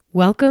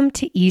Welcome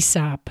to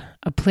ESOP,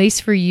 a place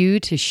for you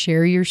to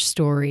share your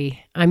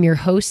story. I'm your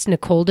host,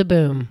 Nicole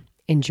DeBoom.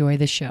 Enjoy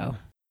the show.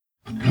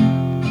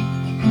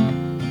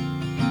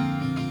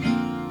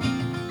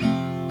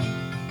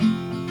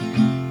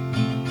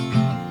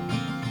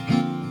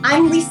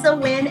 I'm Lisa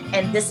Nguyen,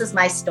 and this is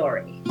my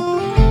story.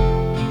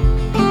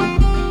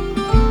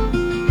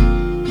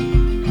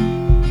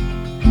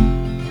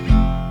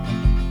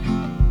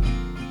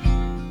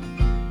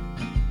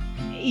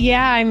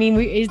 Yeah, I mean,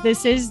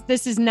 this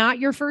is not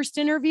your first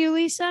interview,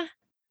 Lisa?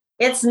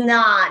 It's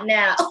not,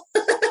 no.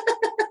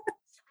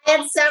 I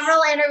had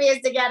several interviews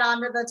to get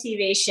onto the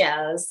TV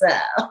show, so.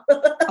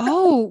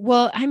 Oh,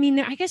 well, I mean,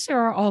 I guess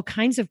there are all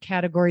kinds of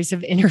categories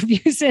of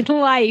interviews in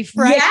life,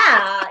 right?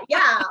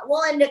 Yeah.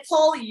 Well, and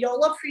Nicole,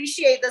 you'll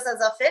appreciate this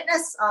as a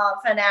fitness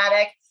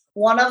fanatic.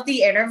 One of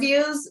the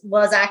interviews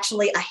was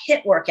actually a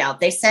HIIT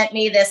workout. They sent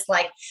me this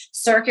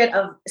circuit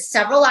of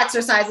several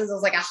exercises. It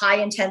was like a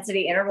high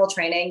intensity interval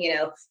training,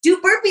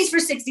 do burpees for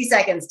 60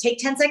 seconds, take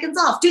 10 seconds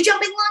off, do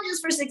jumping lunges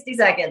for 60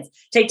 seconds,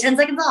 take 10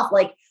 seconds off,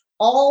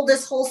 all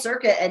this whole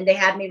circuit. And they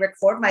had me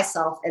record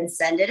myself and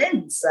send it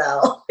in.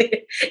 So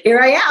here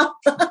I am.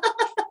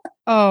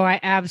 Oh, I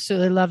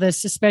absolutely love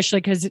this,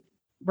 especially because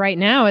right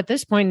now at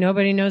this point,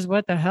 nobody knows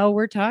what the hell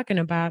we're talking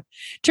about.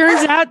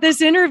 Turns out this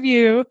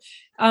interview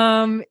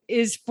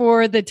is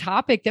for the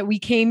topic that we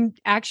came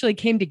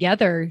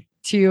together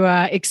to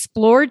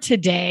explore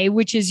today,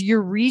 which is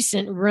your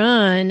recent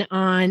run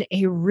on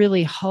a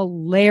really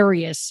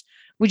hilarious,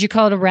 would you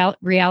call it a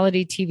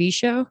reality TV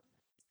show?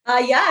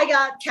 Yeah, I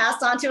got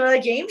cast onto a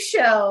game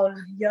show.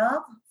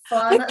 Yup.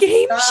 A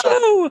game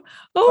show.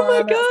 Oh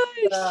my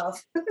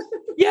gosh.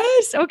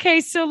 Yes. Okay.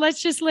 So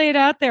let's just lay it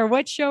out there.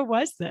 What show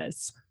was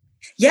this?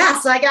 Yeah,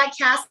 so I got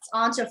cast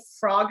onto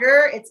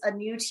Frogger. It's a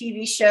new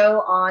TV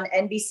show on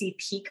NBC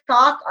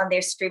Peacock on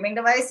their streaming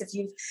device. If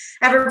you've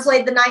ever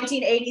played the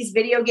 1980s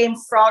video game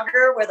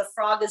Frogger, where the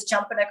frog is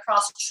jumping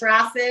across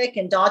traffic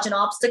and dodging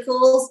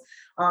obstacles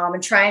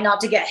and trying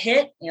not to get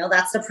hit,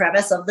 that's the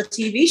premise of the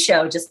TV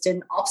show, just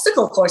in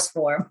obstacle course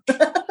form.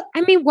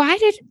 I mean, why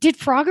did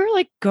Frogger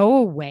go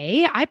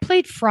away? I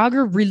played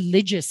Frogger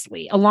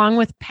religiously, along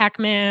with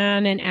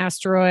Pac-Man and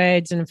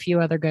Asteroids and a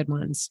few other good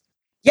ones.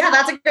 Yeah,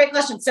 that's a great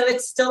question. So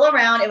it's still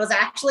around. It was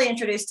actually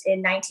introduced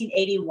in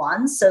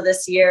 1981. So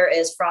this year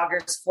is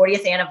Frogger's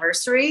 40th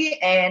anniversary.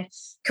 And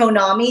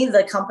Konami,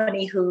 the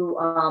company who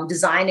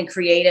designed and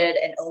created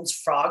and owns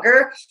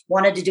Frogger,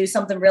 wanted to do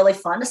something really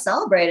fun to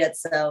celebrate it.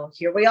 So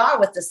here we are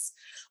with this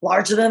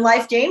larger than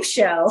life game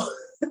show.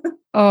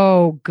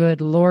 Oh, good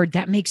Lord.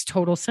 That makes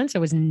total sense. I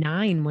was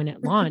 9 when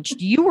it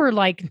launched. You were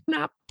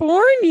not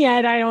born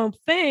yet, I don't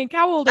think.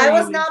 How old are you? I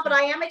was not, but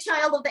I am a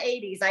child of the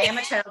 80s. I am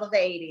a child of the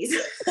 80s.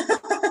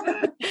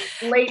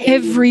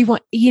 Everyone,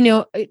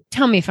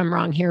 tell me if I'm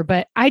wrong here,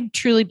 but I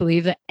truly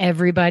believe that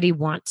everybody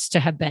wants to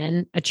have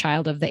been a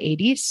child of the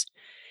 80s.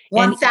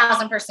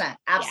 1000%.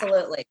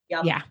 Absolutely.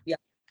 Yeah. Yep.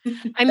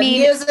 I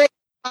mean, music,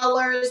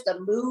 colors, the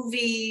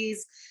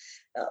movies,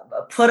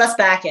 put us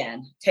back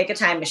in, take a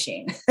time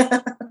machine.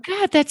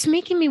 God, that's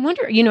making me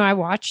wonder. I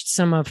watched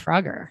some of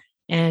Frogger,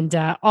 and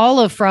all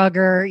of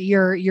Frogger,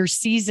 your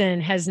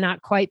season has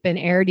not quite been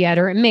aired yet,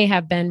 or it may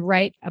have been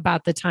right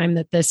about the time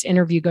that this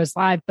interview goes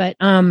live. But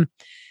I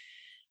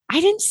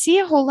didn't see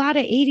a whole lot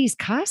of 80s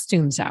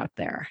costumes out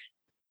there.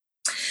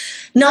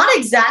 Not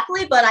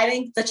exactly, but I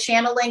think the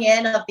channeling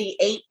in of the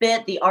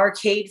 8-bit, the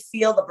arcade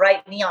feel, the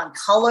bright neon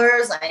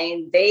colors,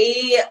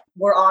 they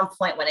were on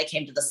point when it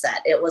came to the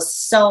set. It was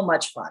so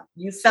much fun.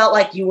 You felt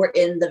like you were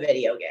in the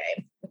video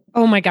game.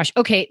 Oh my gosh.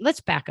 Okay,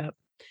 let's back up.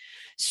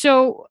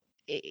 So,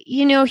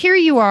 here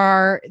you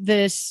are,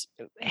 this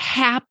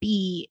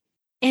happy,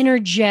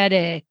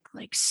 energetic,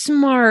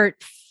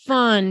 smart,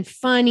 fun,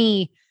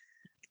 funny,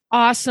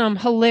 awesome,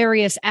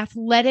 hilarious,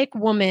 athletic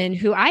woman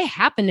who I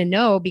happen to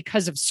know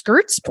because of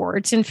Skirt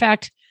Sports. In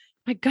fact,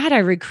 my God, I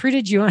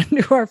recruited you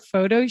onto our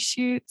photo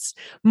shoots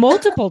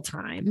multiple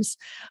times.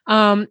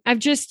 I've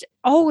just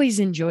always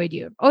enjoyed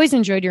you, always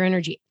enjoyed your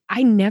energy.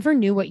 I never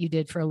knew what you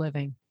did for a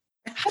living.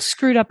 How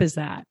screwed up is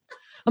that?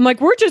 I'm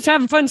we're just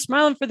having fun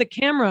smiling for the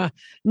camera.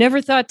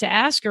 Never thought to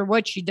ask her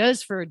what she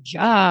does for a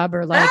job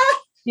or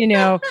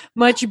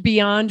much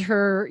beyond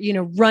her,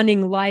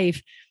 running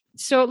life.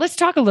 So let's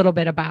talk a little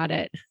bit about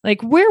it.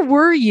 Where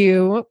were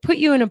you? What put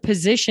you in a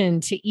position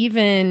to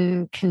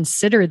even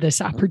consider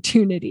this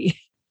opportunity?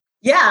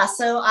 Yeah,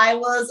 so I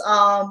was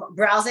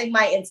browsing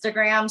my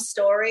Instagram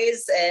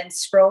stories and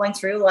scrolling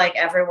through like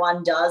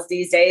everyone does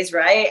these days,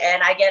 right?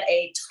 And I get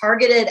a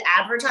targeted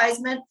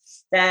advertisement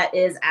that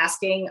is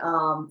asking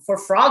for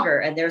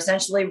Frogger, and they're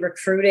essentially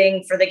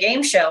recruiting for the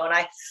game show. And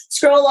I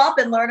scroll up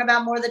and learn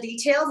about more of the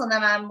details, and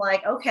then I'm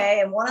like, okay.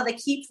 And one of the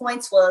key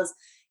points was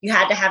you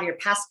had to have your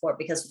passport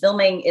because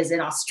filming is in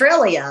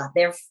Australia.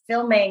 They're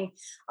filming,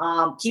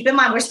 keep in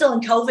mind, we're still in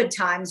COVID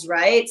times,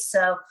 right?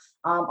 So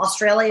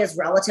Australia is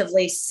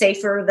relatively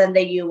safer than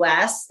the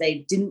US.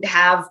 They didn't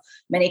have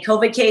many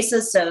COVID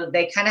cases, so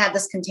they kind of had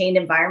this contained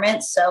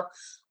environment. So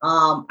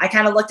I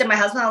kind of looked at my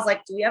husband. I was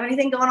like, do we have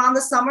anything going on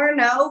this summer?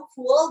 No.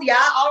 Cool.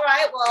 Yeah. All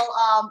right.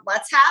 Well,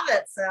 let's have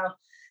it. So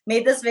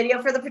made this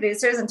video for the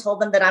producers and told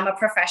them that I'm a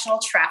professional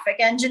traffic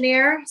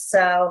engineer.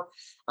 So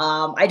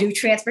I do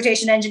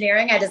transportation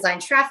engineering. I design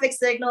traffic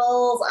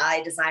signals.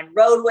 I design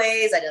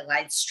roadways. I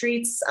design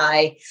streets.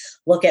 I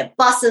look at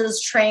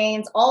buses,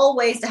 trains, all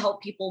ways to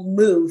help people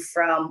move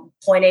from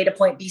point A to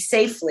point B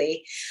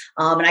safely.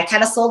 And I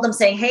kind of sold them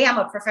saying, hey, I'm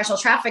a professional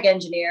traffic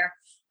engineer.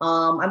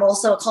 I'm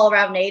also a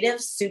Colorado native,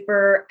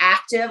 super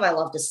active. I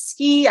love to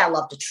ski. I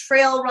love to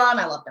trail run.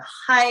 I love to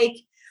hike.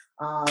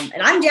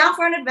 And I'm down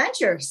for an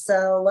adventure.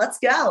 So let's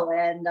go.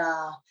 And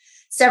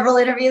several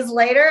interviews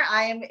later,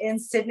 I am in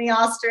Sydney,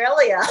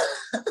 Australia.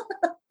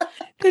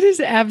 That is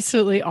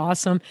absolutely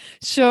awesome.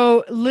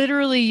 So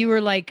literally you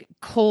were like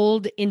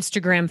cold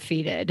Instagram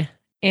feeded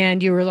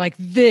and you were like,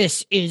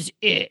 this is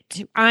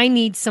it. I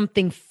need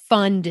something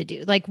fun to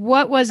do. Like,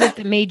 what was it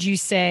that made you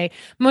say,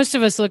 most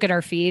of us look at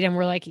our feed and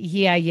we're like,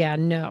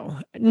 no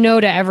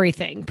to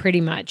everything,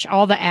 pretty much.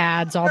 All the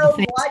ads, all the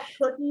things. What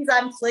cookies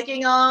I'm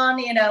clicking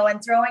on,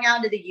 and throwing out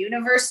into the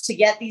universe to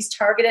get these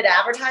targeted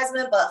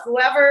advertisements. But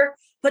whoever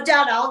put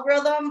down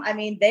algorithm,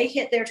 they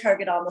hit their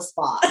target on the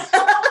spot.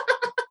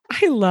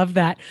 I love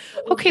that.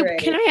 Okay. Great.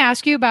 Can I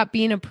ask you about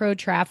being a pro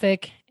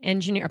traffic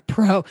engineer?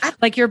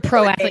 Like you're a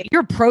pro athlete,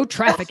 you're a pro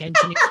traffic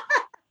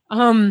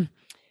engineer.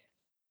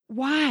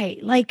 Why?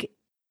 Like,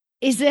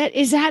 is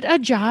that a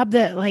job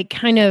that like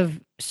kind of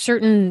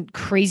certain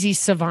crazy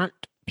savant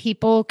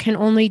people can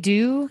only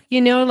do?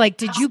 Like,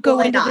 did you go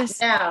into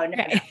this? No.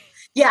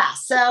 Yeah.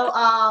 So,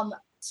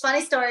 it's a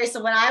funny story.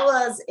 So when I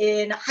was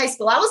in high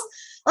school, I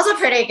was a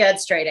pretty good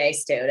straight A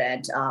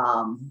student.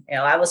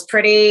 I was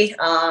pretty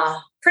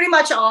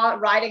much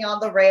riding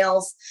on the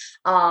rails.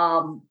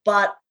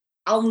 But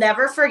I'll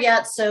never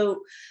forget.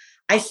 So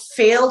I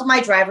failed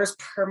my driver's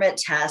permit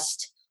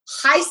test,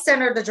 high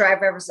centered the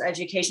driver's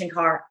education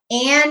car,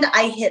 and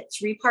I hit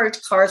 3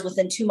 parked cars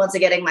within 2 months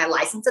of getting my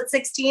license at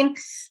 16.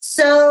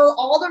 So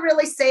all to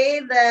really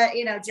say that,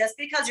 just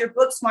because you're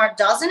book smart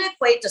doesn't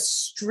equate to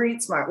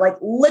street smart, like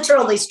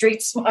literally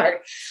street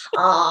smart.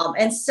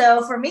 And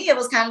so for me, it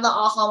was kind of the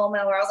aha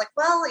moment where I was like,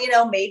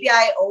 well, maybe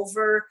I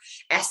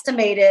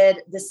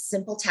overestimated this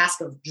simple task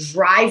of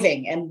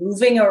driving and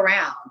moving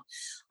around.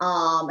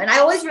 And I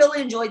always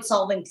really enjoyed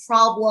solving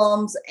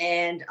problems.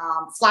 And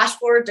flash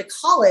forward to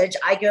college,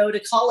 I go to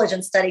college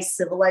and study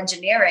civil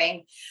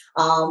engineering,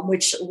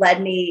 which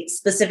led me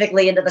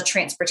specifically into the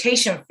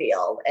transportation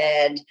field.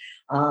 And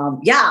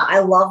I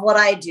love what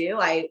I do.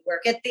 I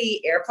work at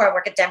the airport. I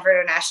work at Denver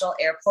International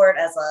Airport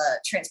as a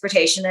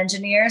transportation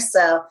engineer.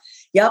 So,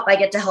 I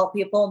get to help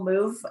people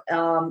move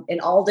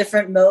in all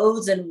different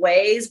modes and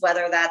ways,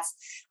 whether that's,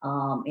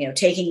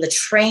 taking the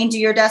train to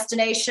your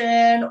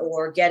destination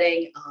or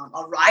getting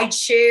a ride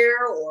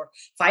share or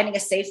finding a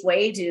safe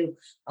way to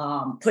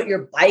put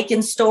your bike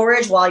in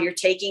storage while you're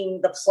taking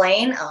the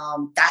plane.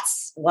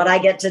 That's what I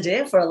get to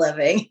do for a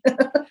living.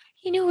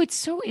 It's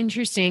so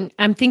interesting.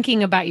 I'm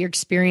thinking about your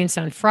experience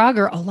on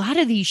Frogger. A lot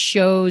of these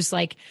shows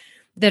like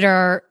that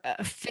are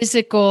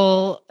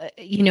physical,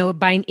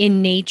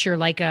 in nature,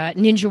 like a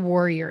Ninja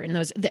Warrior and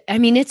those,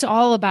 it's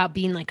all about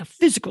being like a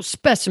physical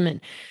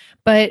specimen.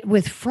 But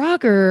with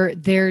Frogger,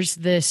 there's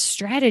this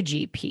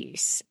strategy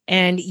piece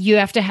and you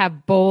have to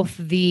have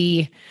both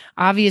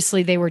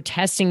obviously they were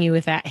testing you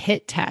with that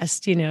HIT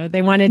test,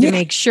 they wanted to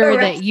make sure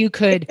that you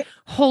could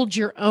hold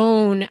your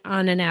own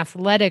on an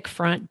athletic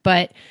front,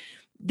 but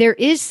there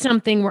is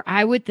something where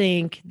I would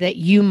think that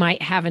you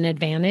might have an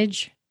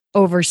advantage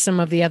over some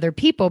of the other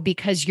people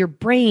because your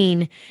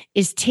brain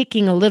is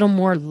ticking a little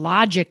more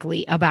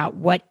logically about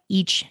what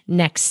each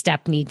next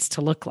step needs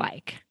to look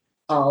like.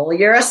 Oh, well,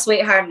 you're a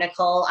sweetheart,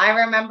 Nicole. I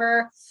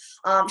remember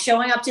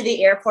showing up to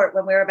the airport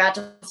when we were about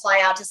to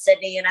fly out to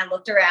Sydney, and I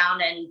looked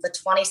around and the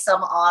 20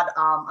 some odd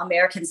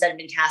Americans that had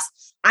been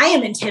cast. I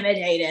am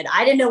intimidated.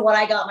 I didn't know what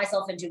I got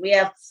myself into. We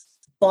have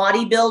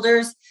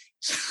bodybuilders,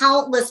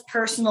 countless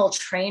personal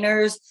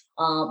trainers.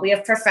 We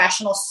have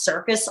professional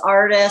circus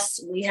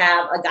artists. We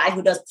have a guy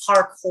who does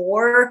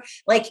parkour.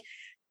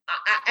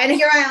 And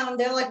here I am.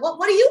 They're like,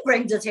 what do you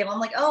bring to the table? I'm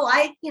like,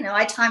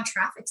 I time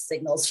traffic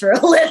signals for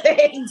a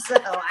living. So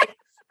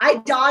I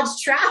dodge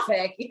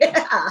traffic.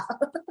 Yeah.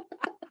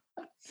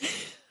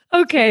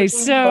 Okay.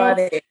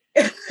 So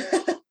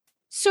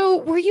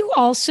were you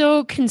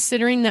also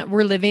considering that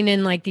we're living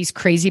in like these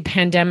crazy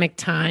pandemic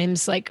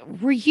times? Like,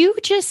 were you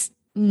just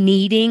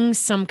needing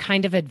some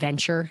kind of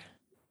adventure?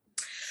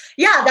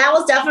 Yeah, that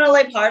was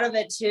definitely part of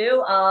it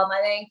too. I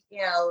think,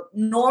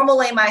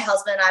 normally my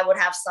husband and I would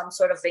have some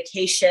sort of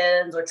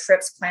vacations or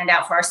trips planned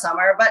out for our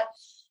summer, but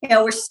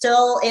we're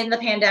still in the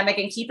pandemic,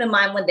 and keep in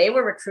mind when they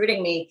were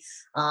recruiting me,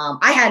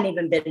 I hadn't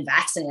even been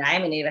vaccinated. I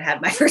haven't even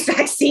had my first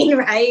vaccine.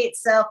 Right.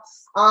 So,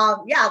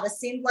 this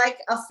seemed like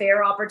a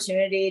fair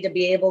opportunity to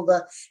be able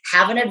to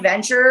have an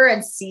adventure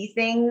and see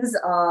things,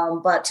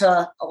 but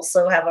to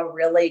also have a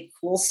really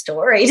cool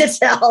story to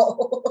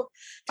tell.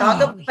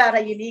 Talk about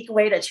a unique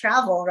way to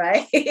travel,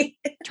 right?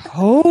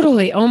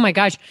 Totally. Oh my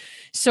gosh.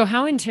 So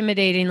how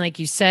intimidating, like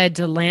you said,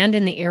 to land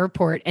in the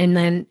airport and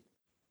then,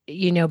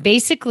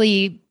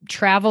 basically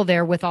travel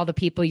there with all the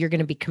people you're going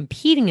to be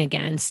competing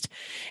against.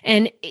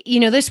 And,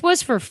 this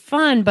was for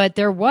fun, but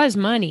there was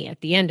money at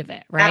the end of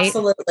it, right?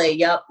 Absolutely.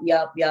 Yep.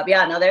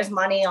 Yeah. No, there's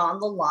money on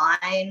the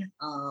line.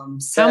 How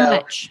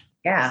much?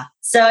 Yeah.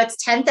 So it's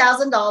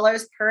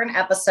 $10,000 per an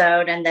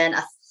episode, and then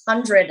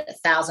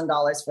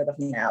 $100,000 for the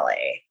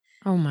finale.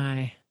 Oh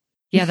my.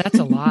 Yeah, that's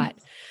a lot.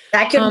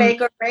 That could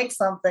make or break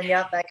something.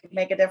 Yep, that could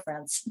make a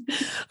difference.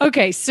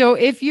 Okay, so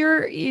if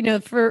you're,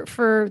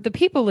 for the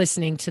people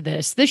listening to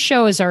this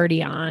show is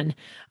already on.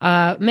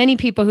 Many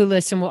people who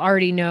listen will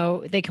already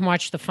know. They can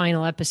watch the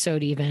final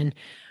episode even.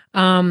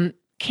 Can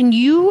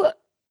you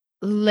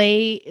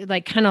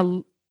kind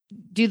of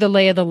do the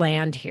lay of the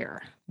land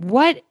here?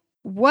 What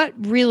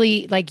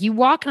really, like, you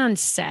walk on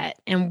set,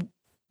 and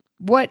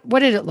what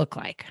did it look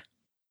like?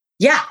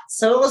 Yeah,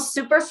 so it was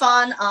super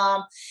fun.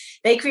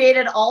 They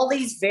created all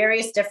these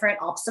various different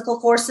obstacle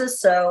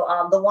courses. So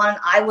the one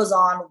I was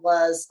on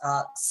was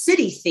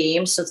city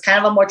themed. So it's kind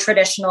of a more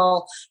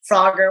traditional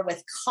Frogger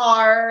with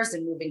cars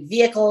and moving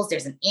vehicles.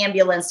 There's an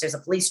ambulance, there's a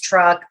police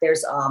truck,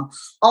 there's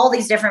all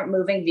these different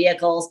moving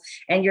vehicles,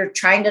 and you're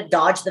trying to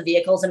dodge the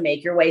vehicles and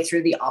make your way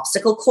through the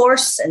obstacle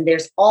course. And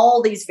there's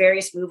all these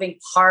various moving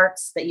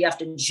parts that you have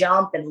to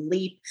jump and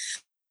leap.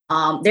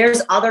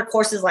 There's other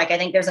courses, like I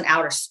think there's an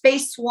outer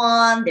space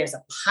one, there's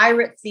a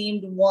pirate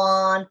themed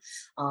one,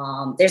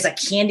 there's a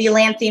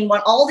Candyland themed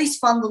one, all these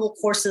fun little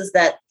courses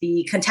that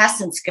the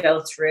contestants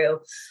go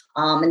through,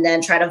 and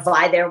then try to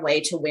vie their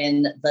way to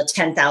win the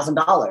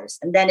 $10,000.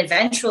 And then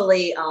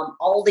eventually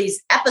all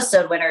these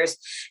episode winners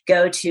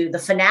go to the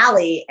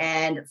finale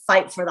and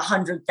fight for the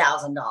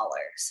 $100,000.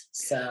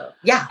 So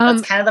yeah,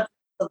 that's kind of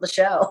the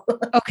show.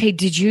 Okay.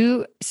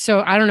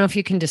 So I don't know if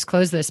you can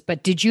disclose this,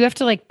 but did you have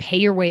to pay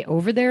your way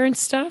over there and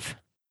stuff?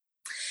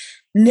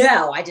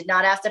 No, I did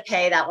not have to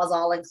pay. That was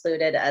all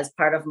included as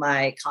part of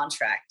my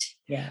contract.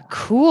 Yeah.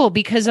 Cool.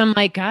 Because I'm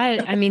like,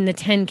 God, I mean, the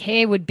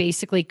 10K would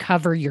basically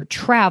cover your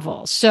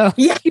travel. So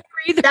yeah,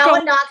 that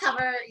would not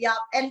cover. Yep.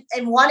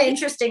 And one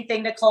interesting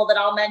thing, Nicole, that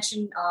I'll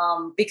mention,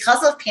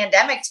 because of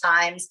pandemic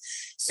times.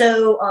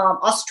 So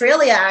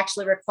Australia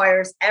actually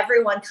requires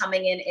everyone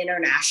coming in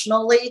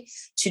internationally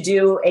to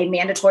do a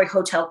mandatory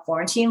hotel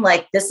quarantine.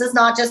 Like, this is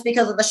not just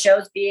because of the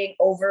shows being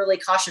overly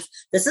cautious.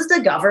 This is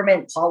the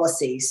government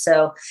policy.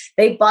 So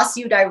they bus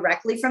you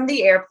directly from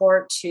the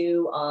airport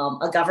to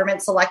a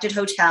government selected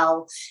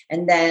hotel.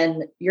 And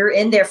then you're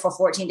in there for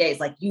 14 days.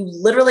 Like, you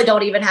literally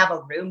don't even have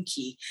a room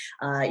key.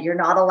 You're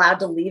not allowed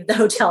to leave the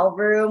hotel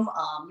room.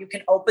 You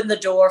can open the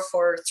door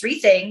for three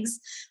things: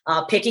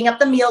 picking up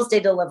the meals they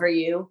deliver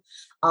you,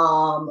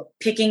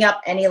 picking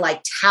up any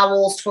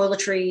towels,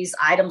 toiletries,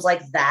 items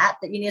like that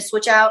you need to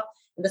switch out.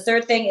 And the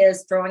third thing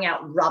is throwing out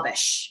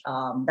rubbish.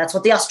 That's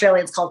what the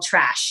Australians call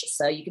trash.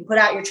 So you can put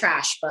out your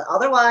trash, but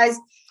otherwise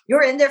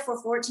you're in there for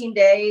 14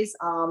 days.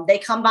 They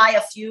come by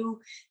a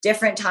few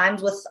different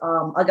times with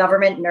a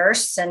government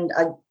nurse and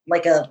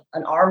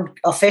an armed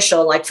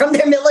official, from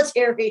their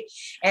military,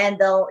 and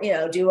they'll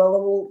do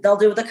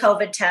the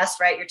COVID test,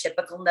 right? Your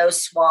typical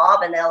nose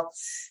swab, and they'll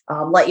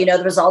let you know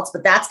the results.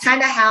 But that's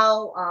kind of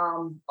how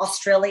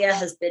Australia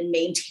has been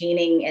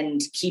maintaining and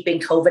keeping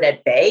COVID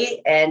at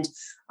bay. And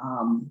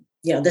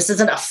this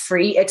isn't a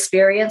free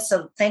experience.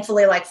 So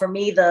thankfully, for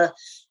me, the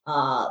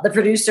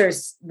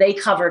producers, they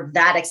covered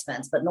that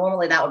expense, but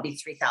normally that would be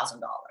 $3,000.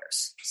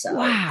 So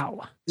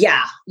wow.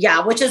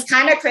 Yeah. Which is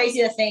kind of crazy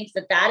to think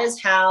that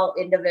is how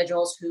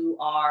individuals who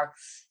are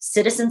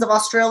citizens of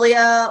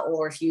Australia,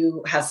 or if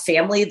you have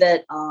family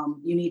that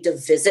you need to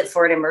visit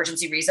for an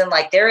emergency reason,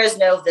 there is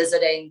no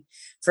visiting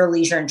for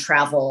leisure and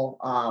travel,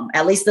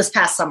 at least this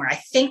past summer. I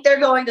think they're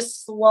going to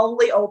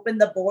slowly open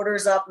the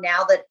borders up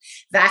now that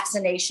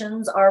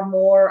vaccinations are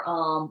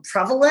more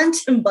prevalent,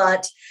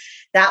 but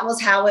that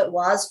was how it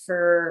was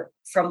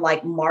from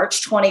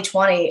March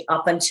 2020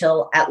 up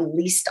until at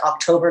least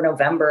October,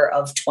 November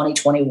of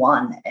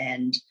 2021.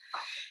 And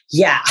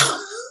yeah.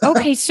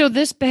 Okay. So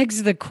this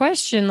begs the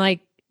question,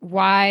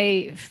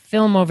 why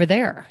film over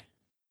there?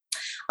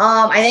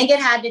 I think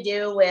it had to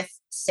do with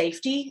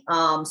safety.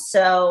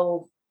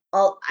 So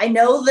I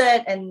know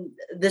that, and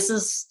this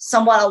is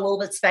somewhat a little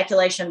bit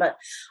speculation, but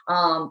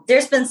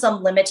there's been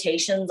some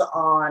limitations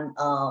on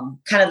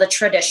kind of the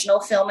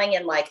traditional filming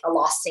in a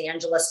Los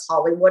Angeles,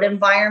 Hollywood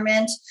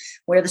environment,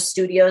 where the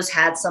studios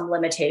had some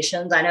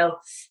limitations. I know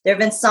there have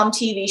been some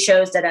TV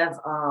shows that have,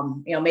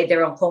 made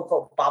their own quote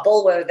unquote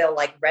bubble, where they'll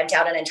rent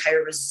out an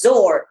entire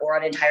resort or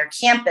an entire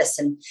campus,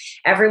 and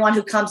everyone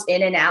who comes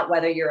in and out,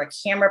 whether you're a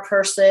camera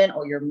person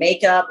or your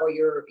makeup or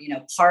you're,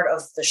 part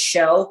of the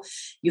show,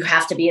 you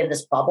have to be in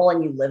this bubble. bubble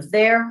and you live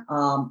there.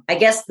 I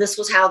guess this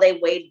was how they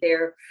weighed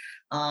their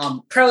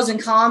pros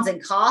and cons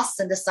and costs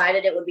and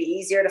decided it would be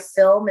easier to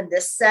film in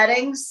this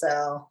setting.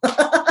 So,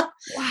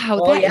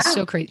 Wow, that is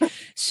so crazy.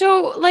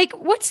 So, like,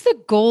 what's the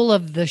goal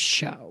of the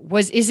show?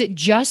 Is it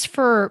just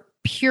for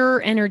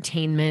pure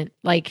entertainment?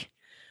 Like,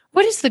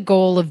 what is the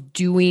goal of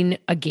doing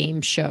a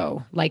game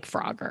show like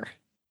Frogger?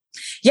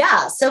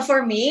 Yeah. So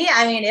for me,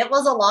 I mean, it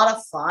was a lot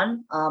of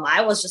fun.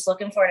 I was just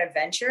looking for an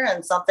adventure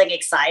and something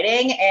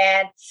exciting.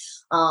 And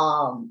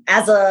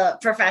as a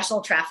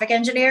professional traffic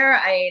engineer,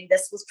 I mean,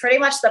 this was pretty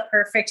much the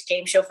perfect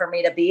game show for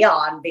me to be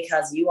on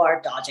because you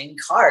are dodging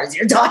cars,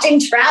 you're dodging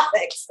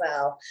traffic.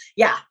 So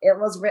yeah, it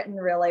was written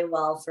really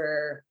well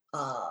for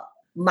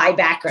my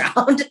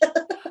background.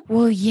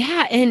 Well,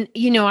 yeah. And,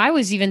 I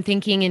was even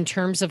thinking in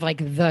terms of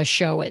like the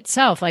show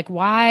itself, like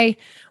why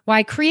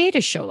create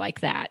a show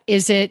like that?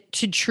 Is it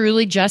to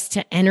truly just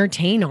to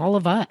entertain all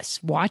of us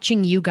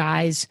watching you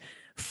guys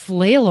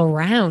flail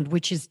around,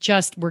 which is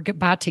just, we're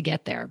about to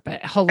get there, but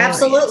hilarious.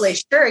 Absolutely.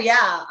 Sure.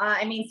 Yeah.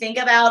 I mean, think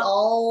about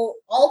all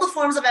the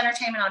forms of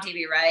entertainment on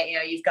TV, right?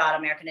 You've got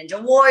American Ninja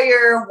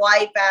Warrior,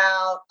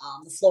 Wipeout,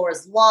 The Floor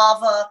is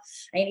Lava.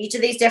 I mean, each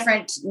of these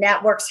different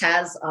networks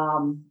has,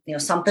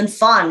 something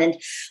fun.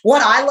 And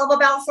what I love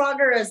about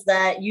Frogger is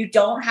that you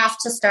don't have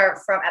to start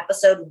from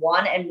episode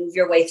 1 and move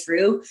your way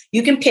through.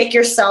 You can pick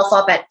yourself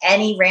up at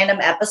any random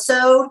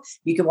episode.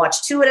 You can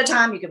watch 2 at a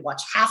time. You can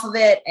watch half of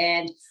it.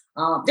 And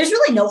there's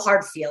really no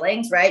hard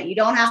feelings, right? You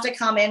don't have to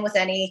come in with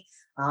any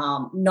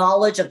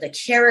knowledge of the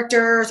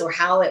characters or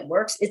how it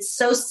works. It's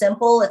so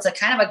simple. It's a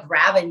kind of a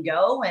grab and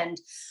go. And,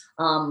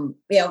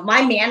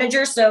 my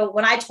manager, so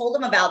when I told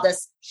him about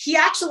this, he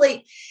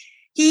actually,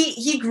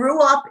 he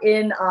grew up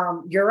in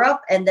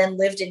Europe and then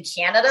lived in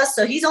Canada.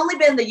 So he's only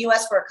been in the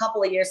US for a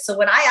couple of years. So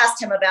when I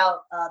asked him about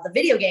the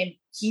video game,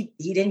 he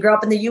didn't grow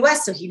up in the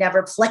US, so he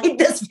never played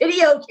this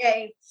video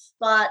game.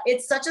 But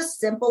it's such a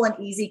simple and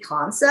easy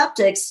concept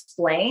to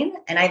explain.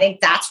 And I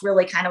think that's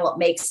really kind of what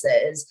makes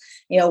it is,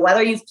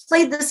 whether you've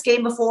played this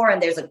game before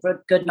and there's a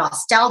good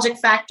nostalgic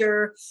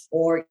factor,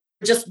 or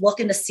just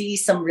looking to see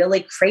some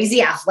really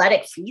crazy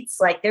athletic feats,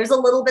 like there's a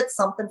little bit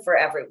something for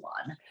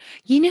everyone.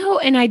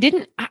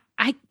 And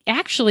I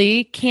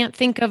actually can't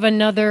think of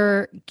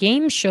another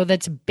game show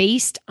that's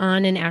based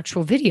on an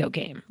actual video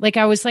game. Like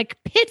I was like,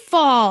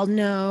 Pitfall,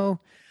 no.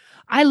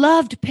 I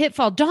loved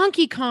Pitfall.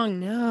 Donkey Kong,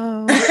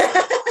 no.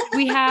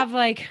 We have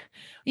like,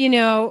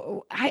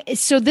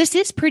 so this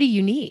is pretty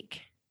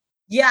unique.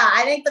 Yeah,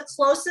 I think the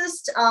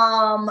closest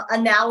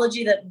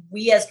analogy that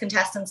we as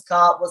contestants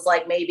got was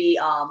like maybe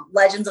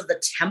Legends of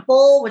the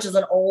Temple, which is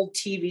an old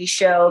TV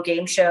show,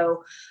 game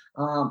show.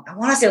 I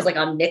want to say it was like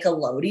on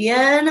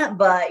Nickelodeon,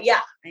 but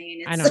yeah, I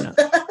mean, I don't know.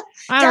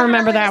 I don't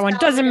remember that one.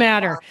 Doesn't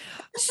matter.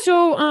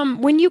 So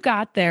when you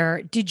got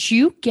there, did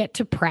you get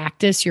to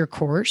practice your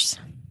course?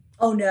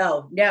 Oh,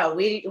 no,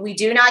 we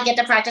do not get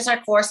to practice our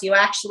course. You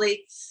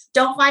actually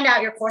don't find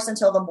out your course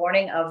until the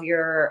morning of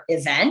your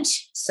event.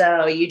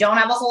 So you don't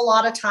have a whole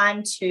lot of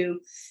time to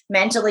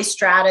mentally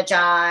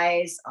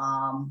strategize.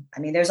 I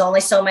mean, there's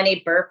only so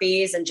many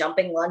burpees and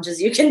jumping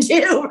lunges you can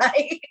do,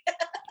 right?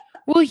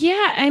 Well,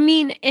 yeah. I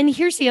mean, and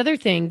here's the other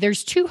thing.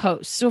 There's 2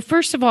 hosts. So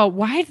first of all,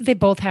 why do they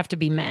both have to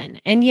be men?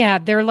 And yeah,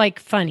 they're like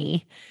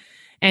funny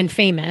and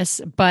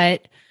famous,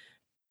 but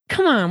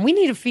come on, we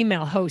need a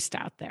female host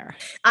out there.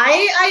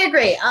 I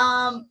agree.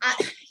 I'm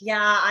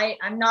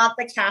not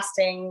the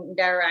casting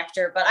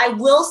director, but I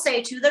will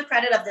say to the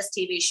credit of this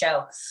TV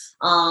show,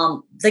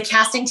 the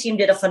casting team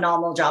did a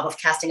phenomenal job of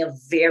casting a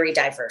very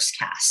diverse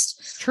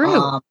cast.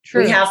 True.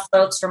 We have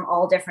folks from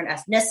all different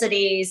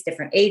ethnicities,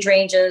 different age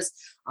ranges,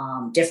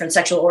 different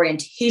sexual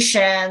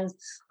orientations.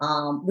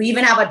 We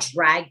even have a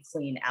drag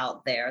queen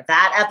out there.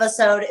 That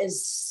episode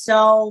is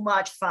so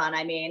much fun.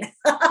 I mean,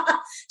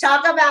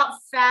 talk about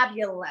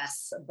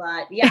fabulous.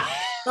 But yeah,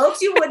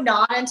 folks you would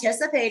not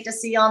anticipate to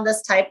see on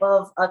this type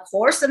of a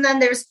course. And then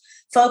there's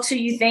folks who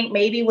you think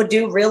maybe would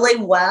do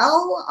really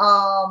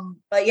well.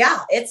 But yeah,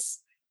 it's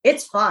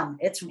fun.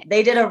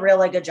 They did a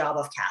really good job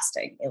of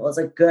casting. It was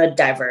a good,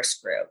 diverse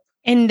group.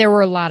 And there were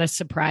a lot of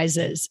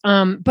surprises.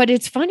 But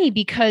it's funny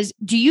because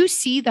do you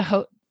see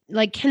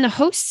can the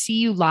hosts see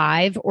you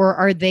live or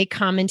are they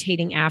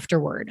commentating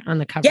afterward on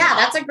the cover? Yeah,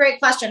 that's a great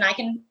question. I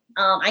can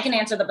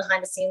answer the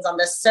behind the scenes on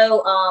this.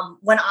 So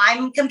when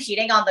I'm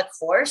competing on the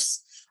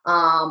course,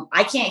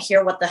 I can't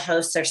hear what the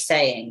hosts are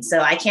saying. So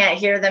I can't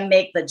hear them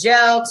make the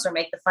jokes or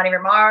make the funny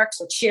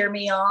remarks or cheer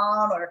me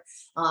on or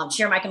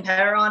cheer my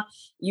competitor on.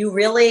 You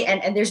really,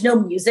 and there's no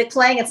music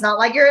playing. It's not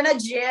like you're in a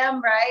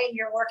gym, right?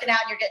 You're working out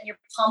and you're getting your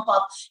pump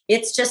up.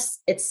 It's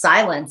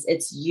silence.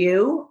 It's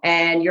you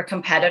and your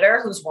competitor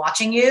who's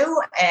watching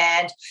you.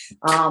 And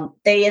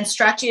they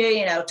instruct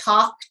you,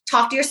 talk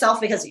to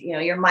yourself because,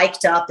 you're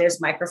mic'd up. There's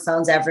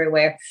microphones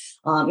everywhere.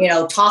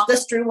 Talk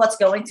us through what's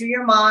going through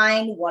your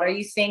mind. What are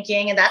you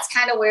thinking? And that's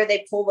kind of where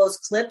they pull those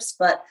clips.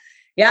 But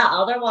yeah,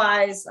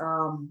 otherwise,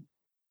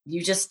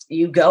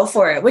 you go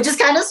for it, which is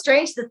kind of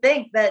strange to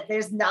think that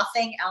there's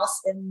nothing else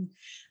in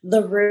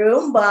the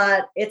room,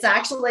 but it's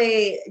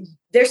actually,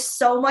 there's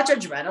so much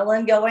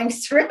adrenaline going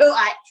through.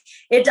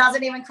 It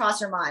doesn't even cross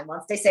your mind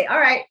once they say, all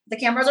right, the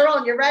cameras are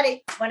on, you're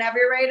ready whenever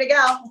you're ready to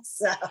go.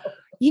 So,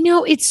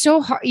 it's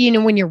so hard,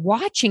 when you're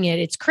watching it,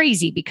 it's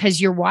crazy because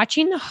you're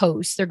watching the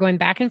hosts. They're going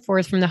back and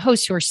forth from the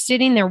hosts who are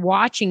sitting there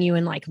watching you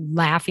and like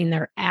laughing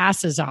their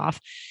asses off.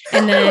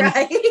 And then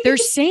right? They're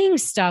saying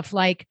stuff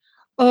like,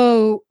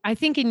 oh, I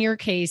think in your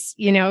case,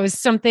 it was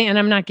something, and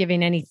I'm not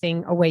giving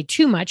anything away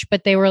too much,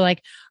 but they were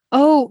like,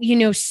 oh,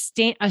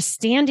 a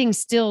standing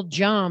still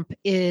jump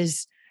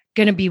is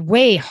going to be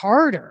way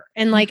harder.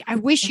 And like, I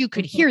wish you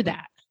could hear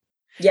that.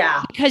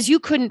 Yeah. Because you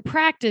couldn't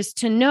practice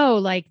to know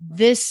like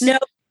this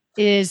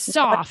is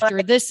soft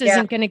or this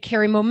isn't going to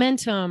carry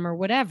momentum or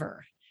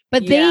whatever.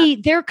 But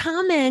their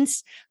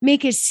comments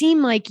make it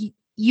seem like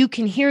you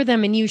can hear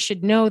them and you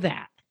should know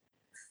that.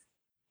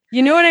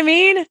 You know what I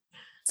mean?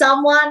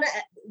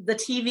 The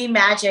TV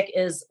magic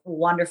is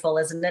wonderful,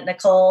 isn't it,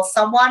 Nicole?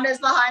 Someone is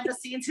behind the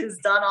scenes who's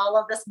done all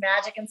of this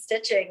magic and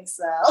stitching.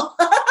 So,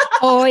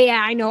 oh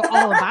yeah, I know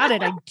all about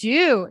it. I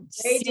do.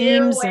 They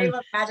do wave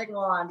a magic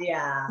wand.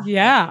 Yeah.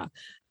 Yeah.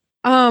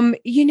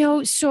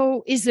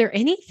 So is there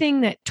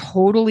anything that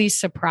totally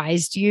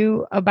surprised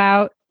you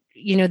about,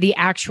 the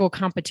actual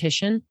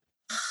competition?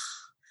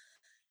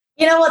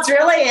 What's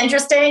really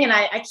interesting, and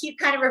I keep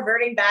kind of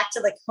reverting back to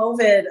the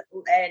COVID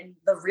and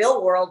the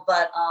real world,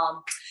 but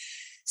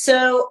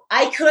so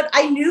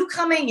I knew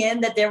coming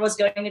in that there was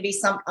going to be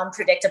some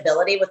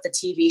unpredictability with the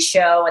TV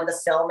show and the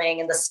filming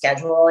and the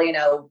schedule.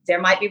 There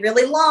might be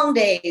really long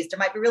days. There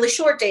might be really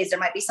short days. There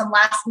might be some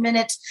last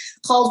minute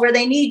calls where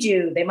they need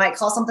you. They might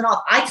call something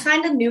off. I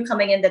kind of knew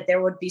coming in that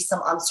there would be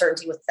some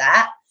uncertainty with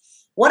that.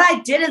 What I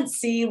didn't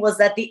see was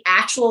that the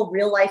actual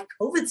real life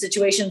COVID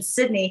situation in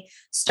Sydney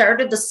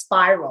started to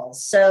spiral.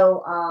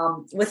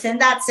 So within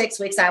that 6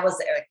 weeks I was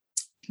there,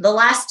 the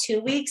last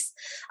 2 weeks,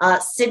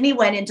 Sydney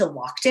went into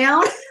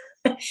lockdown.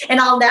 And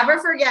I'll never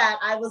forget,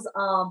 I was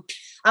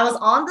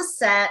on the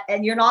set,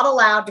 and you're not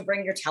allowed to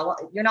bring your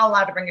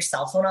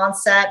cell phone on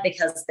set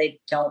because they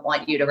don't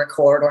want you to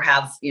record or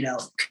have,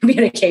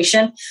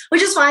 communication,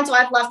 which is fine. So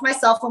I've left my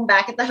cell phone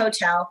back at the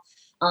hotel.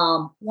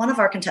 One of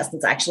our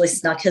contestants actually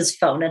snuck his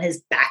phone in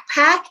his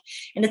backpack,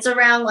 and it's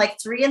around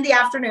like 3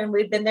 p.m.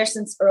 We've been there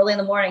since early in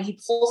the morning. He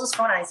pulls his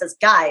phone out and he says,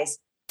 guys,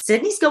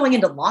 Sydney's going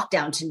into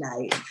lockdown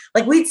tonight.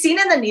 Like, we'd seen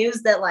in the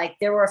news that like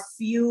there were a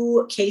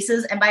few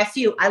cases, and by a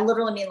few, I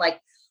literally mean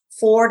like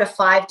 4 to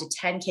 5 to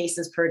 10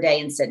 cases per day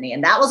in Sydney.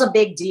 And that was a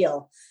big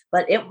deal,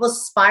 but it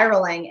was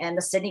spiraling, and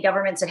the Sydney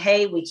government said,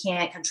 hey, we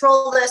can't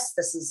control this.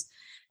 This is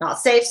not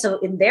safe. So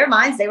in their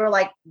minds, they were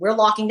like, we're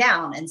locking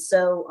down. And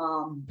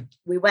so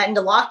we went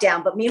into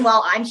lockdown. But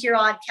meanwhile, I'm here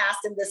on cast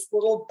in this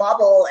little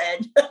bubble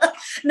and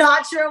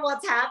not sure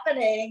what's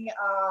happening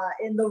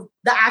in the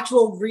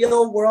actual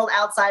real world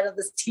outside of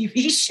this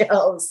TV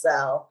show.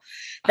 So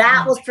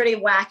that was pretty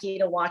wacky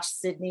to watch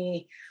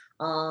Sydney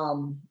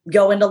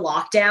go into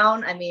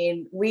lockdown. I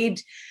mean,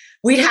 we'd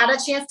had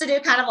a chance to do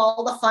kind of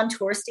all the fun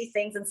touristy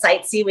things and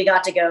sightsee. We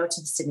got to go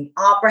to the Sydney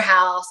Opera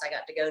House. I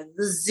got to go to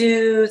the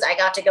zoos. I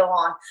got to go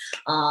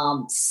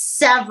on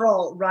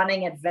several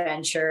running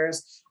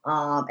adventures.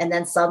 And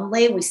then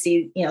suddenly we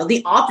see,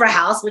 the Opera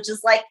House, which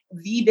is like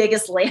the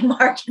biggest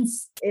landmark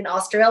in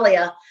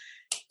Australia,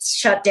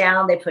 shut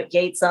down. They put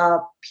gates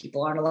up.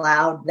 People aren't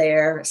allowed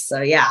there.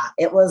 So yeah,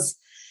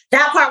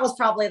 that part was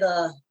probably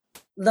the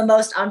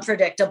most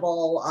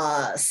unpredictable,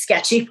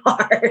 sketchy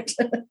part.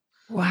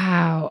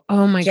 Wow.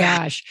 Oh my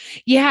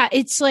gosh. Yeah.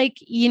 It's like,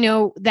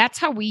 that's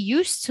how we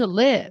used to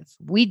live.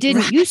 We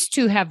didn't used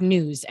to have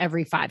news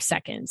every 5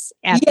 seconds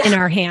in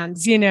our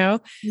hands,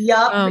 Yup.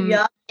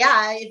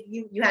 Yeah.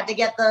 You had to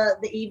get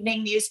the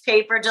evening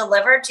newspaper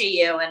delivered to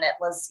you, and it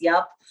was,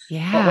 Yeah.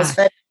 It was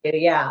fun to do,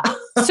 yeah.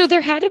 So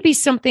there had to be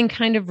something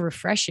kind of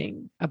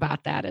refreshing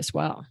about that as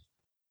well.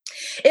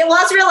 It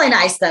was really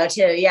nice though,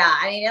 too. Yeah.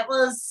 I mean,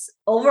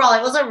 overall,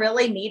 it was a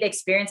really neat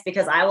experience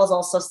because I was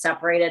also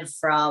separated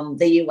from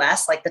the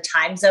US. Like, the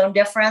time zone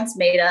difference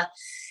made a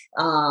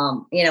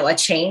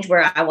change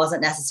where I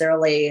wasn't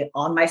necessarily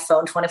on my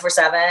phone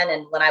 24/7.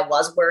 And when I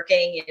was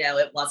working,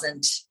 it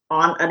wasn't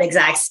on an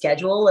exact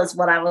schedule as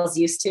what I was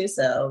used to.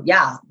 So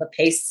yeah, the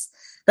pace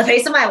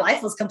of my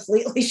life was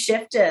completely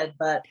shifted,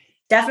 but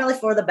definitely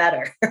for the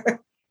better.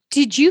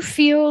 Did you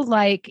feel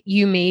like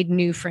you made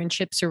new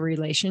friendships or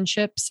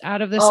relationships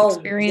out of this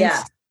experience?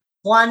 Yeah.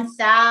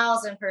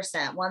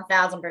 1,000%.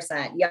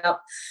 1,000%. Yep.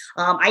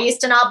 I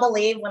used to not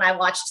believe when I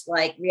watched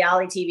like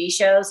reality TV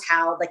shows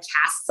how the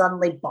cast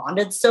suddenly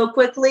bonded so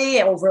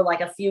quickly over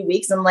like a few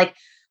weeks. I'm like,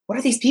 what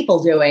are these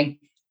people doing?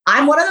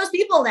 I'm one of those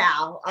people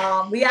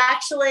now. We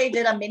actually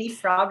did a mini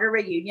Frogger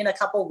reunion a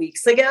couple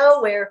weeks ago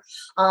where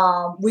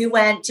we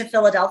went to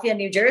Philadelphia,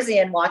 New Jersey,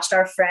 and watched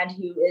our friend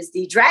who is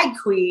the drag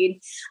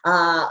queen.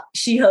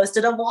 She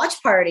hosted a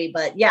watch party.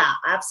 But yeah,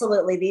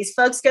 absolutely. These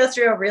folks go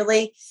through a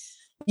really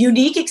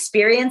unique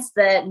experience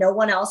that no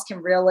one else can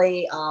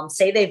really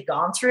say they've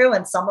gone through.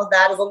 And some of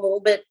that is a little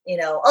bit,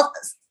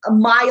 a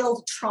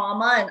mild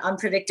trauma and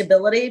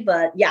unpredictability,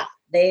 but yeah,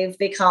 they've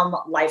become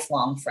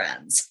lifelong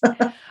friends.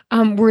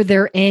 Were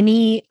there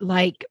any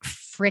like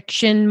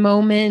friction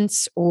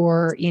moments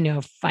or,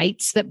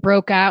 fights that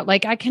broke out?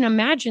 Like I can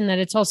imagine that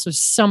it's also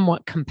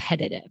somewhat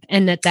competitive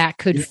and that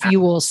could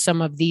fuel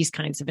some of these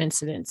kinds of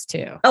incidents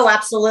too. Oh,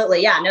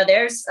 absolutely. Yeah, no,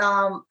 there's,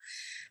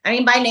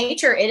 by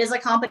nature, it is a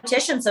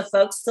competition. So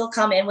folks still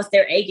come in with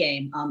their A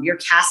game. You're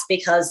cast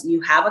because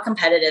you have a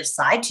competitive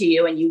side to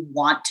you and you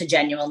want to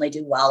genuinely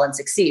do well and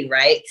succeed,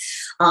 right?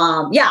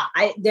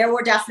 There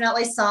were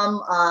definitely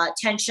some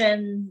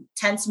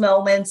tense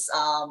moments.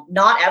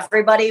 Not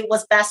everybody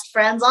was best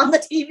friends on the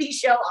TV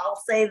show.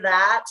 I'll say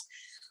that.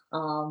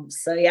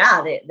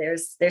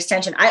 There's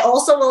tension. I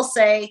also will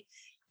say,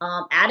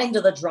 adding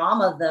to the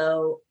drama,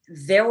 though,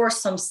 there were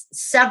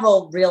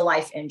several real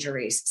life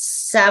injuries,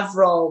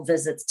 several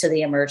visits to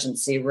the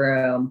emergency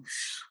room.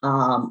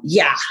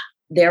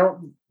 There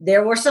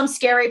were some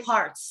scary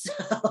parts.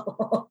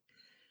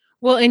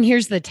 Well, and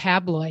here's the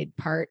tabloid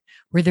part.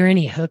 Were there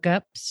any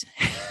hookups?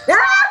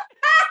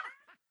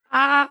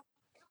 I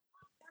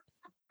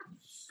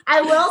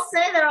will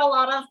say there are a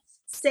lot of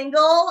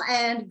single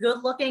and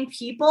good looking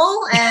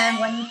people. And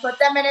when you put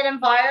them in an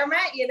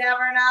environment, you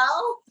never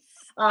know.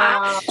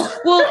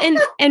 Well,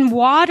 and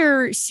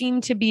water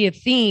seemed to be a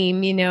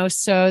theme,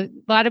 so a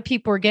lot of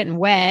people were getting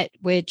wet,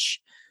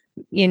 which,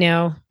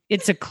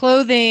 it's a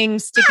clothing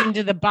sticking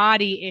to the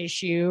body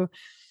issue.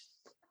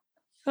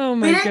 Oh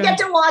my God. We didn't get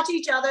to watch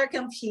each other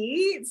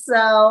compete. So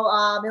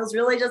it was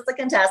really just the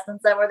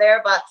contestants that were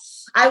there. But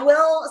I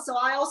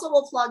also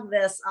will plug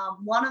this.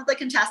 One of the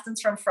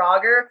contestants from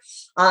Frogger,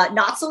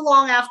 not so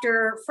long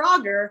after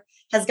Frogger,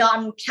 has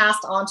gotten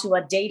cast onto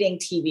a dating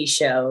TV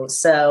show.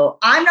 So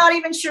I'm not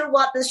even sure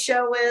what this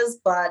show is,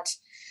 but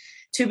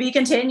to be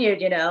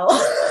continued,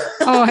 Oh,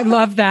 I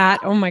love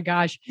that. Oh my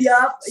gosh.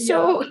 Yep.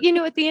 So, at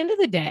the end of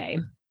the day,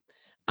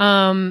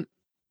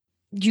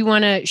 do you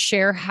want to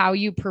share how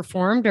you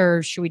performed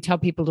or should we tell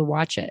people to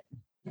watch it?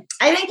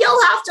 I think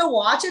you'll have to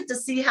watch it to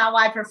see how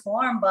I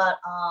perform, but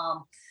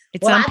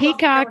it's on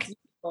Peacock.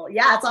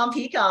 Yeah, it's on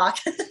Peacock.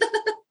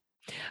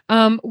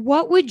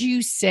 What would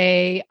you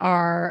say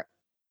are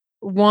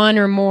one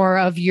or more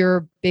of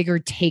your bigger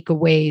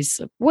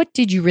takeaways? What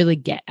did you really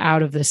get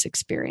out of this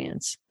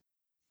experience?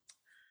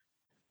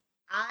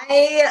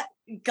 I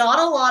got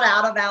a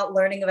lot about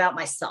learning about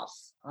myself.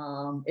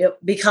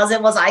 Because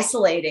it was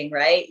isolating,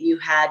 right? You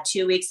had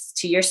 2 weeks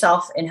to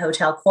yourself in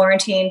hotel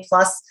quarantine.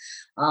 Plus,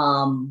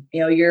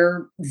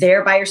 you're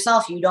there by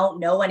yourself. You don't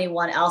know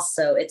anyone else.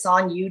 So it's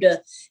on you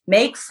to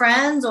make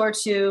friends or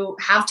to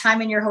have time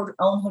in your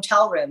own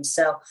hotel room.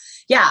 So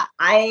yeah,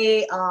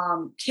 I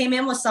came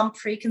in with some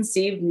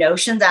preconceived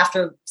notions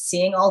after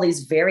seeing all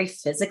these very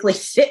physically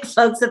fit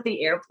folks at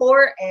the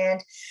airport.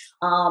 And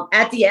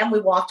at the end, we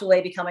walked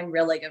away becoming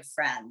really good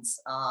friends.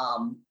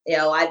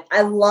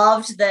 I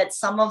loved that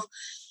some of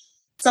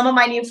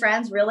my new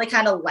friends really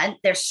kind of lent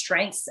their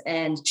strengths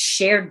and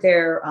shared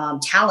their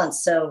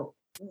talents. So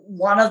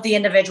one of the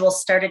individuals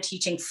started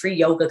teaching free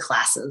yoga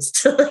classes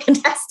to the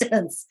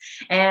contestants,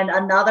 and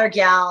another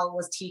gal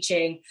was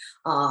teaching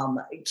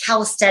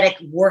calisthenic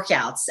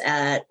workouts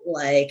at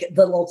like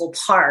the local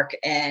park,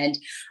 and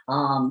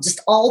just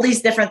all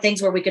these different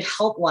things where we could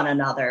help one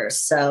another.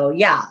 So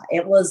yeah,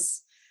 it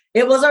was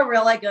a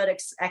really good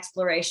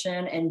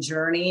exploration and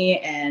journey,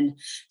 and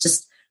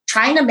just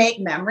trying to make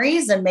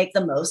memories and make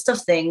the most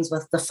of things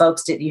with the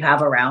folks that you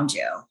have around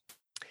you.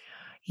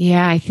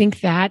 Yeah, I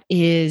think that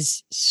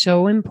is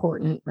so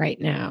important right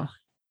now,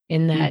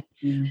 in that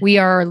we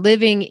are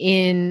living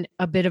in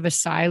a bit of a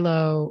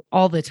silo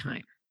all the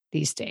time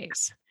these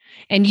days.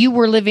 And you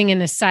were living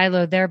in a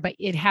silo there, but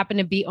it happened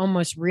to be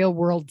almost real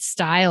world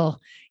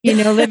style,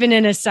 living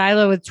in a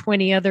silo with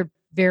 20 other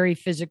very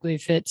physically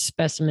fit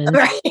specimens.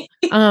 Right.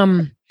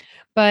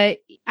 But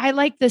I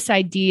like this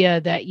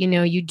idea that,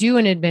 you do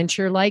an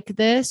adventure like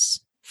this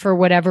for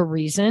whatever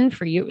reason.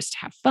 For you, it was to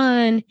have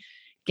fun,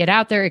 get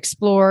out there,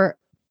 explore.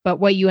 But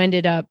what you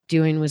ended up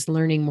doing was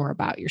learning more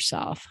about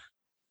yourself.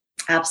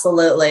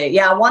 Absolutely.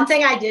 Yeah. One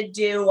thing I did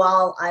do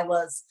while I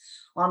was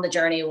on the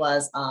journey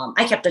was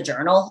I kept a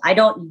journal. I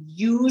don't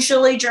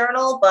usually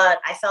journal, but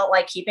I felt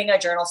like keeping a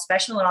journal,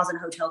 especially when I was in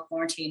hotel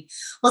quarantine,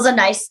 was a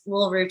nice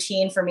little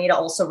routine for me to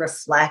also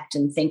reflect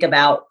and think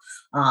about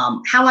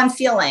how I'm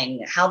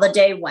feeling, how the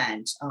day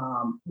went,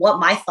 what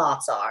my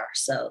thoughts are.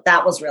 So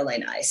that was really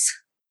nice.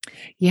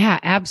 Yeah,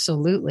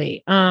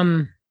 absolutely.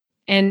 And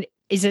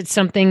is it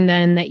something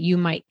then that you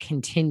might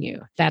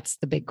continue? That's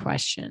the big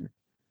question.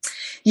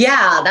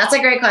 Yeah, that's a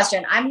great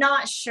question. I'm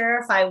not sure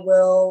if I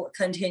will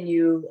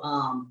continue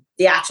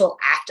the actual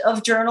act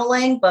of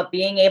journaling, but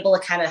being able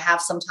to kind of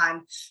have some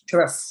time to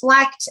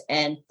reflect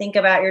and think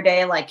about your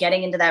day, like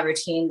getting into that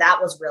routine,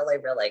 that was really,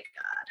 really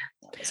good.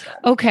 That was good.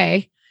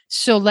 Okay.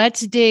 So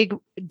let's dig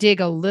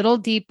a little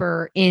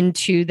deeper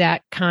into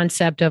that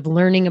concept of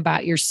learning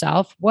about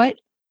yourself. What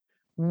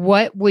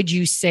would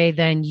you say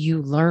then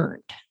you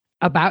learned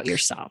about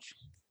yourself?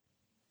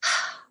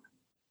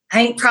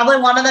 I think probably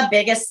one of the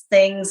biggest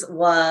things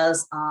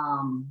was,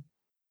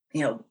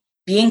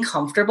 being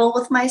comfortable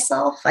with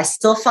myself. I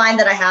still find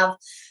that I have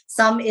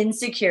some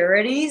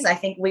insecurities. I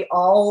think we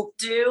all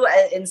do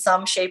in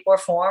some shape or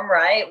form,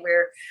 right?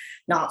 We're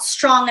not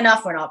strong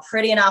enough. We're not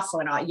pretty enough.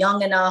 We're not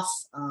young enough.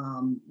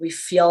 We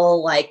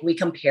feel like we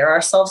compare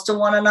ourselves to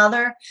one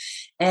another.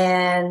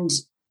 And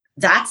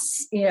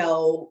that's,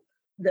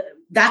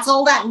 that's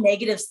all that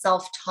negative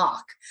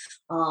self-talk.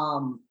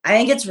 I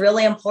think it's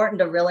really important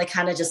to really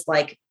kind of just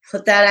like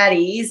put that at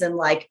ease and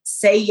like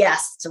say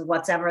yes to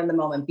whatever in the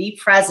moment, be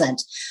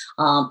present,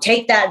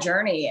 take that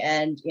journey,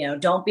 and,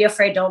 don't be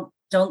afraid.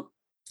 Don't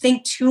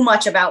think too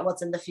much about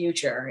what's in the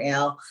future.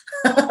 I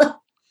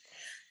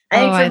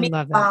think for me,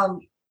 love that.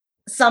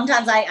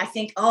 sometimes I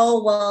think,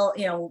 oh, well,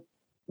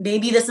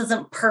 maybe this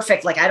isn't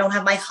perfect. Like I don't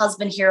have my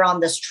husband here on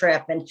this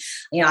trip, and,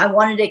 I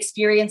wanted to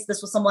experience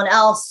this with someone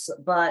else,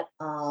 but,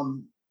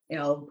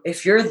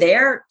 if you're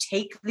there,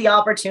 take the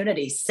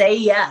opportunity, say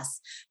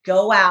yes,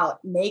 go out,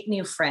 make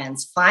new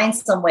friends, find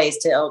some ways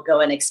to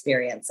go and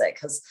experience it.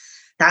 Cause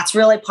that's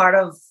really part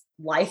of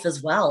life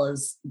as well,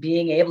 is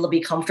being able to be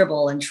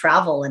comfortable and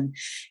travel and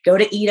go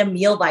to eat a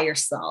meal by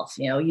yourself.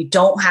 You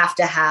don't have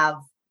to have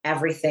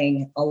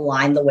everything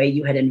align the way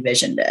you had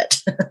envisioned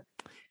it.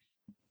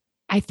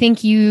 I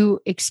think you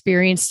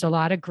experienced a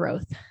lot of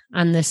growth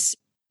on this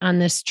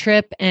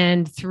trip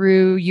and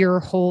through your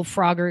whole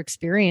Frogger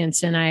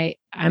experience. And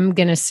I'm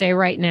going to say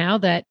right now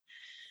that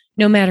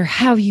no matter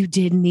how you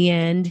did in the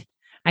end,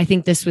 I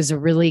think this was a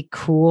really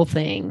cool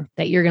thing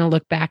that you're going to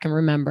look back and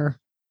remember.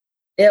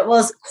 It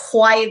was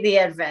quite the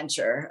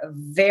adventure.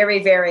 Very,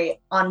 very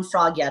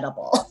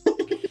unforgettable.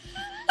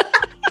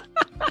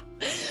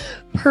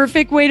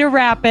 Perfect way to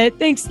wrap it.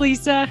 Thanks,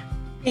 Lisa.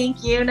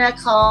 Thank you,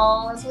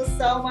 Nicole. This was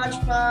so much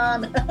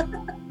fun.